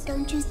world,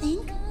 don't you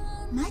think?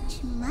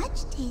 Much,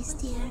 much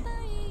tastier.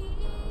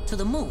 To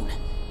the moon?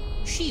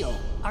 Shio,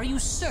 are you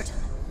certain?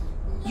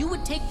 You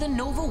would take the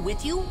Nova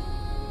with you?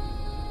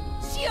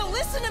 Shio,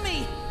 listen to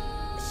me!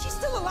 She's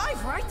still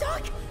alive, right,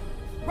 Doc?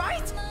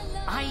 Right?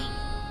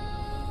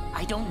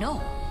 I don't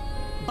know.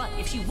 But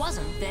if she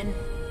wasn't, then...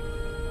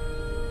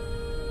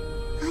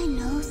 I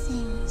know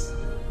things.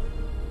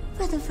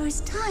 For the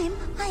first time,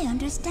 I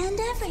understand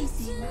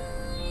everything.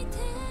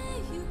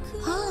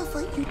 All of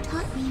what you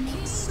taught me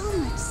makes so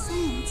much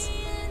sense.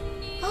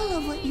 All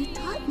of what you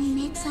taught me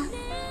makes a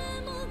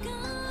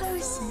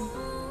person.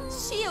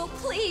 Shio,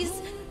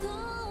 please!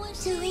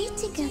 To eat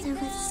together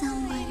with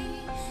someone.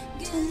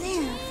 To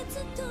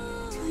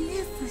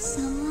live for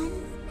someone.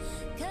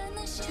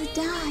 To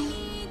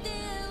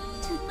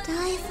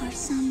die for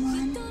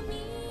someone.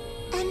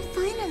 And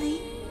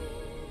finally,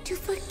 to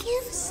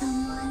forgive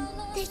someone.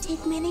 They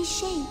take many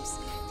shapes.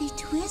 They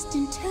twist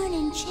and turn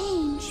and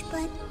change,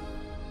 but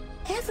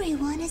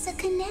everyone is a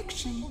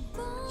connection.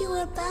 You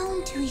are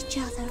bound to each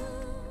other.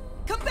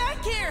 Come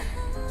back here!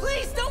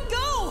 Please, don't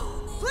go!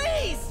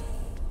 Please!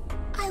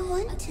 I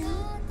want to.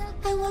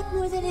 I want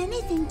more than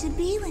anything to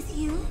be with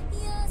you.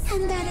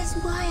 And that is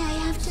why I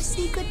have to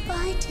say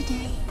goodbye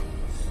today.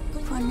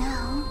 For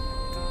now.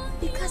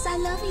 Because I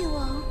love you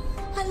all.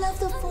 I love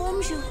the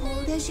forms you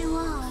hold as you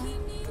are.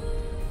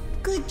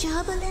 Good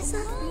job,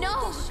 Alyssa?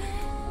 No!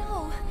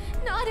 No,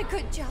 not a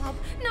good job.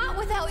 Not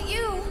without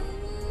you!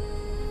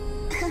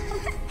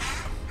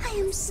 I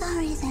am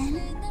sorry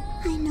then.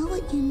 I know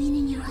what you mean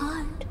in your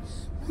heart,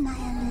 my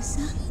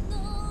Alyssa.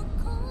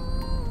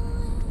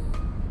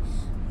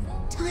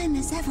 time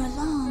is ever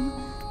long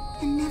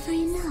and never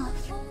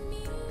enough.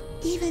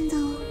 Even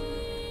though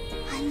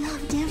I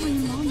loved every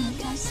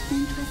moment I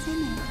spent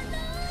within it.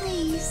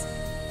 Please,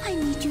 I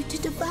need you to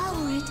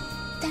devour it.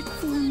 That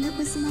form that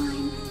was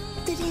mine,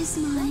 that is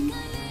mine.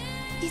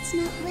 It's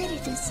not ready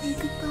to say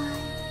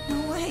goodbye. No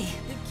way.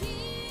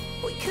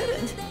 We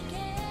couldn't.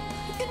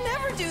 We could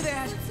never do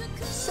that.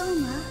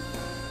 Soma,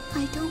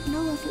 I don't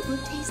know if it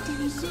will taste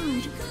any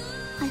good.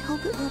 I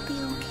hope it will be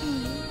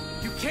okay.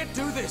 You can't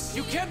do this!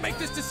 You can't make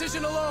this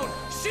decision alone!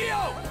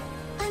 Shio!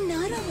 I'm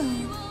not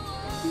alone.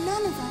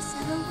 None of us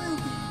ever will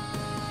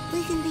be.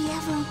 We can be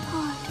ever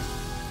apart,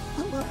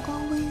 but we're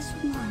always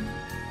one.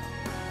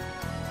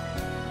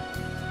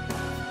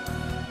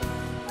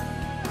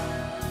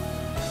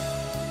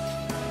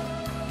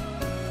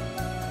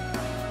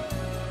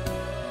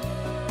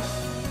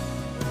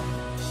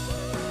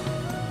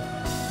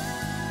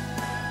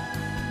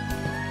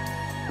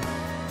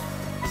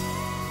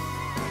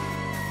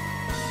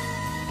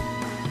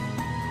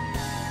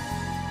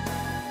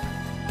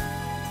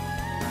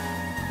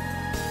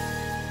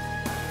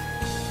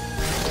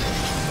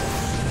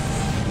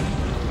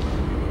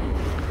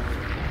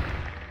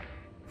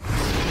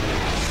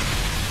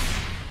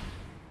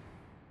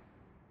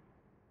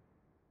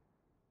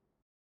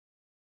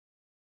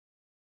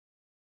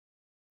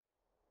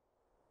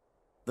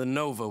 The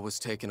Nova was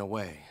taken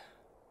away,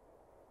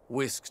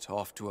 whisked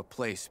off to a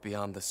place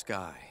beyond the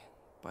sky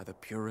by the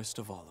purest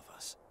of all of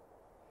us.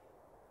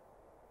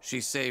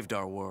 She saved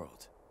our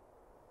world.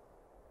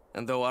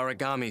 And though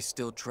origami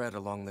still tread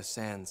along the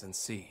sands and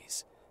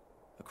seas,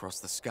 across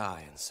the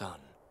sky and sun,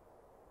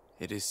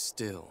 it is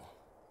still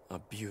a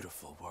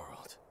beautiful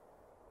world.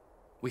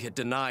 We had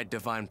denied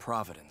divine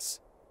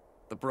providence,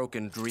 the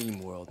broken dream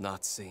world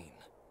not seen.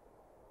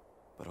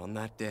 But on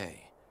that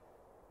day,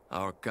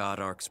 our god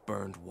arcs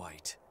burned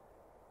white.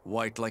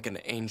 White like an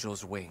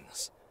angel's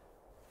wings.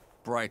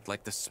 Bright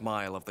like the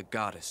smile of the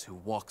goddess who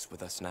walks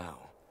with us now.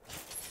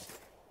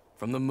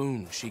 From the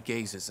moon she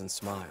gazes and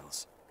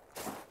smiles,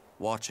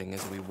 watching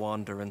as we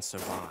wander and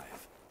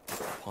survive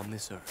upon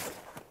this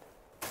earth,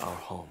 our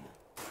home.